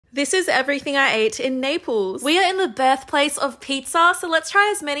This is everything I ate in Naples. We are in the birthplace of pizza, so let's try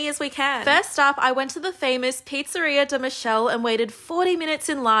as many as we can. First up, I went to the famous Pizzeria De Michele and waited 40 minutes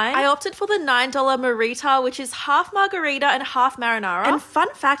in line. I opted for the $9 marita, which is half margarita and half marinara. And fun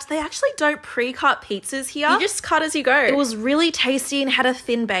fact, they actually don't pre-cut pizzas here. You just cut as you go. It was really tasty and had a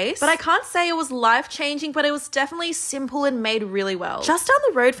thin base, but I can't say it was life-changing, but it was definitely simple and made really well. Just down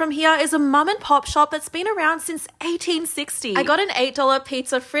the road from here is a mum and pop shop that's been around since 1860. I got an $8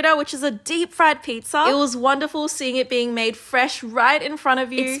 pizza fritter, which is a deep fried pizza. It was wonderful seeing it being made fresh right in front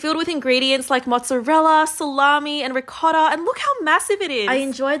of you. It's filled with ingredients like mozzarella, salami, and ricotta, and look how massive it is. I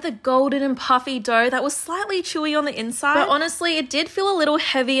enjoyed the golden and puffy dough that was slightly chewy on the inside, but honestly, it did feel a little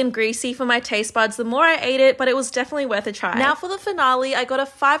heavy and greasy for my taste buds the more I ate it, but it was definitely worth a try. Now for the finale, I got a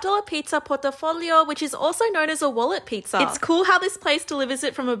 $5 pizza portafoglio, which is also known as a wallet pizza. It's cool how this place delivers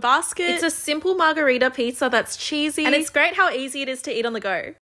it from a basket. It's a simple margarita pizza that's cheesy, and it's great how easy it is to eat on the go.